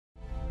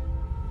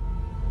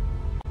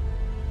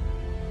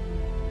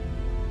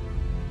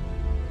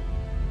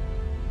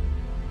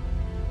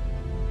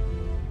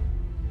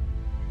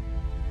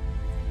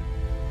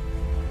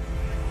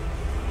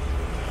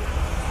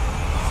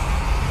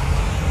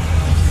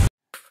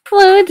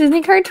Hello,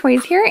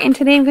 DisneyCarToys here, and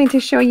today I'm going to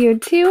show you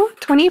two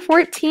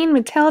 2014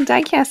 Mattel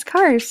Diecast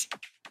cars.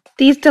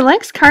 These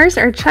deluxe cars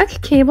are Chuck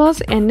Cables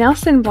and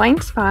Nelson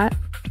Blindspot.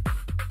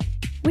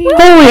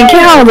 Holy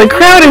cow, the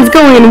crowd is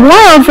going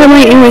wild for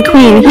Lightning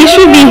McQueen. He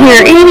should be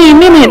here any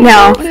minute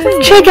now.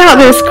 Check out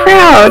this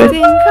crowd. We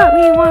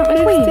want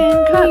McQueen.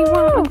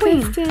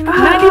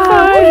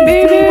 95,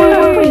 baby.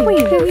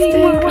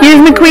 Here's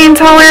McQueen's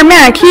holler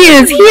Mack. He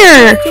is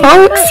here,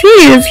 folks. He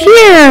is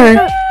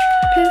here.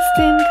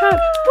 Piston cup.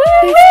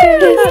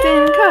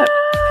 Piston cup.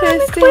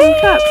 Piston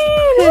cup.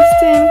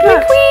 Piston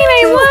cup. McQueen,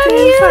 I love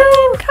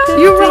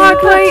you. You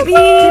rock, Lightning.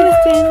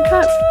 Piston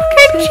cup.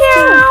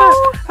 Ka-chow.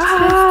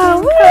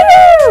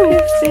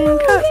 Piston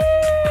cup.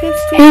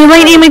 Hey,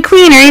 Lightning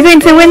McQueen, are you going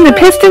to win the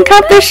Piston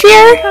Cup this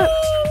year?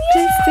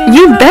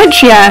 You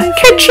betcha.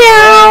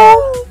 Ka-chow.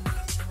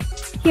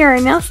 Here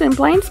are Nelson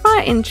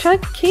Blindspot and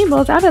Chuck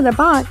Cables out of the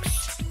box.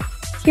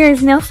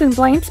 Here's Nelson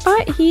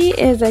Blindspot. He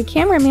is a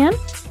cameraman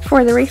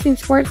for the Racing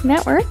Sports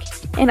Network,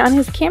 and on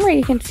his camera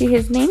you can see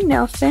his name,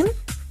 Nelson,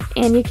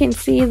 and you can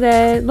see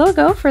the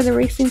logo for the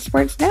Racing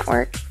Sports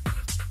Network.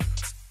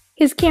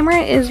 His camera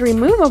is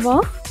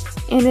removable,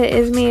 and it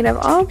is made of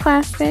all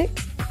plastic.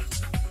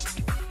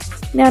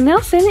 Now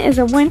Nelson is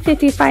a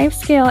 155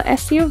 scale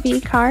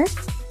SUV car.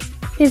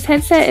 His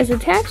headset is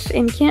attached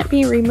and can't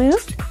be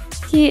removed.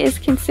 He is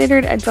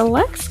considered a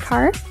deluxe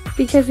car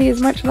because he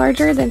is much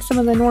larger than some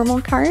of the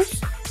normal cars,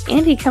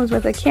 and he comes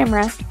with a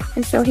camera,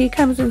 and so he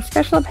comes in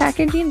special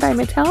packaging by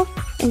Mattel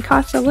and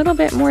costs a little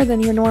bit more than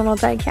your normal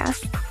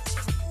diecast.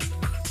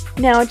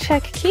 Now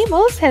Chuck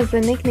Cables has the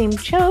nickname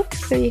Choke,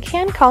 so you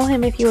can call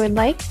him if you would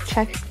like,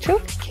 Chuck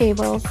Choke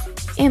Cables.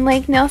 And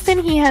like Nelson,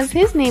 he has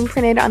his name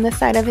printed on the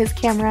side of his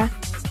camera.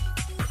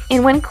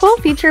 And one cool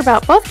feature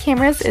about both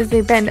cameras is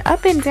they bend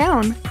up and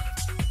down.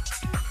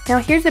 Now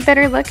here's a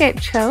better look at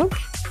Choke.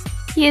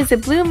 He is a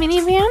blue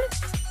minivan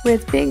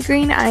with big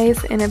green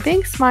eyes and a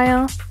big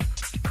smile.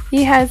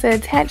 He has an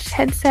attached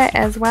headset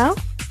as well,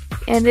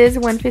 and is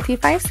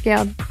 155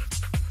 scaled.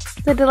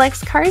 The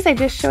deluxe cars I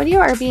just showed you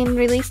are being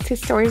released to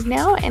stores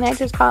now, and I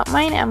just bought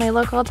mine at my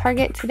local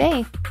Target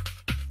today.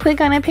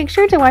 Click on a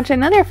picture to watch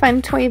another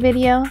fun toy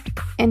video,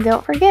 and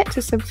don't forget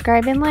to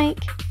subscribe and like.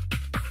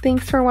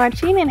 Thanks for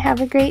watching and have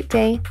a great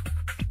day.